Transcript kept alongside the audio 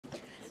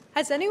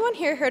Has anyone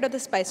here heard of the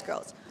Spice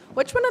Girls?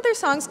 Which one of their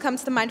songs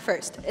comes to mind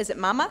first? Is it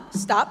Mama,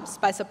 Stop,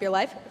 Spice Up Your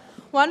Life?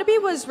 Wannabe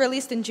was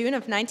released in June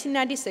of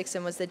 1996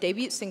 and was the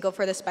debut single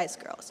for the Spice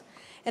Girls.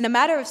 In a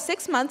matter of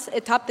 6 months,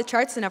 it topped the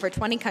charts in over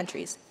 20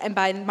 countries, and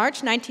by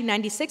March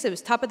 1996, it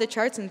was top of the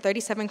charts in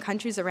 37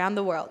 countries around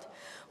the world.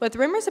 With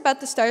rumors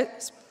about the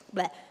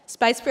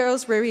Spice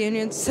Girls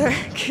reunion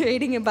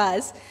creating a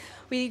buzz,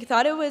 we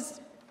thought it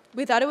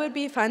would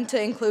be fun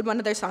to include one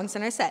of their songs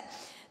in our set.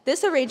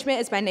 This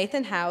arrangement is by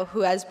Nathan Howe,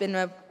 who has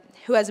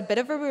a bit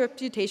of a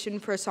reputation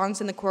for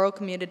songs in the choral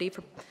community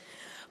for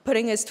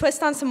putting his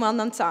twist on some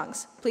well-known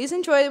songs. Please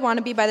enjoy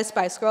Wannabe by the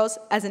Spice Girls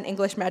as an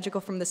English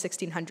magical from the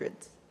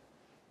 1600s.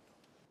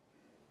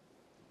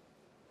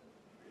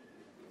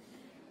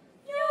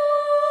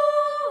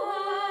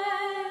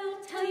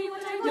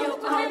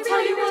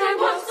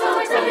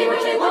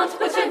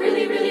 What I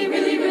really, really,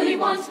 really, really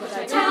want.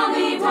 Tell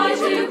me why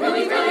do you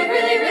really, really,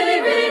 really,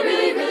 really, really,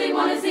 really, really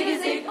want to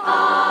zig-a-zig?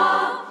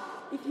 Ah,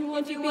 if you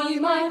want to be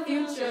my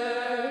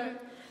future,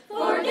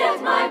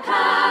 forget my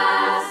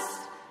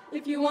past.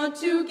 If you want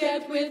to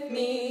get with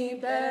me,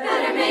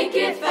 better make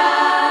it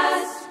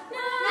fast.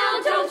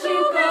 Now don't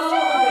you go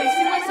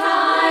wasting my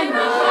time,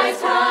 my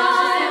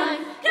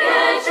time.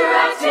 Get your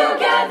act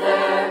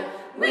together,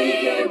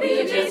 we'll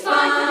be just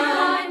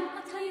fine.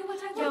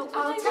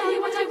 I'll tell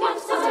you what I want,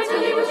 I'll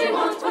tell you what I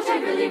want, what I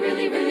really,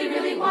 really, really,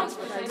 really want.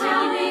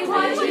 Tell me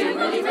why do you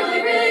really,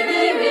 really, really,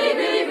 really, really,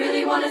 really,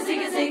 really want to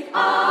zig-a-zig?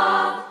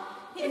 Ah,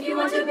 if you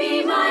want to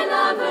be my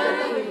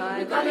lover,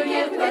 you gotta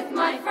get with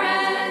my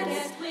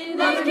friends.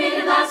 Love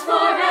can last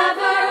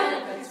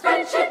forever,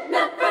 friendship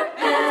never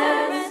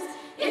ends.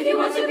 If you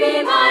want to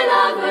be my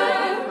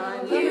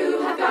lover,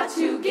 you have got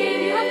to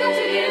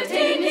give.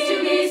 Take it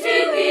too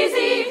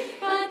easy,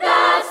 but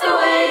that's the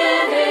way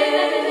it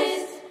is.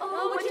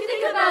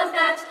 About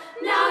that,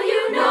 now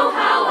you know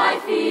how I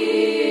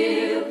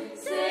feel.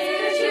 Say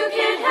that you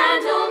can't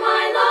handle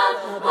my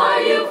love,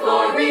 are you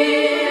for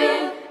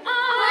real?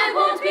 I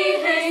won't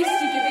be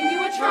hasty giving you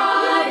a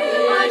try,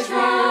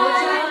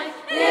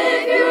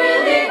 If you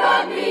really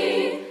love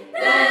me,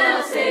 then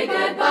I'll say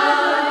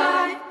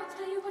goodbye. I'll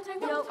tell you what I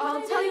want,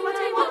 I'll tell you what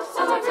I want,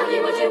 I'll tell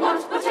you what I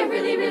want, what I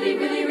really, really,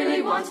 really,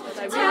 really want.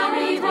 Tell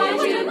me why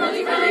do you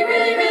really, really,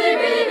 really, really,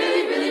 really,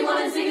 really, really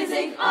want to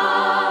zig-a-zig?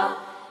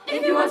 Ah,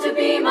 if you want to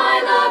be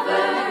my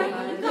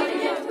lover, you gotta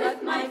get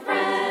with my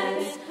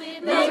friends.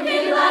 Love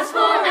can last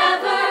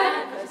forever,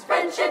 cause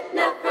friendship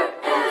never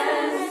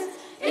ends.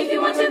 If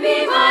you want to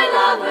be my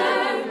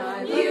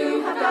lover,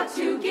 you have got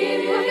to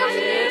give.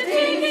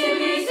 Take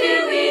it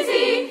too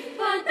easy,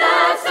 but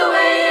that's the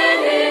way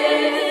it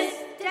is.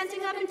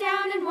 Dancing up and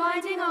down and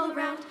winding all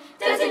around.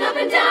 Dancing up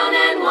and down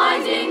and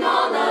winding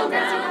all around.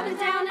 Dancing up and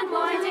down and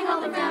winding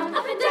all around.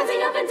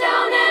 Dancing up and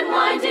down and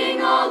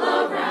winding all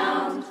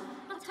around.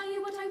 I'll tell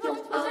you what I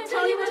want, I'll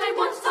tell you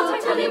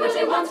what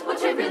I want,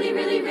 what I really,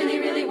 really, really,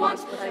 really want.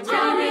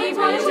 Tell me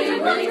why do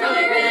you really, really,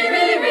 really,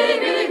 really, really,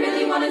 really,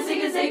 really want to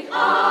zig-a-zig?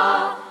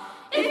 Ah,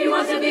 if you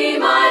want to be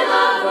my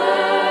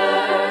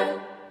lover.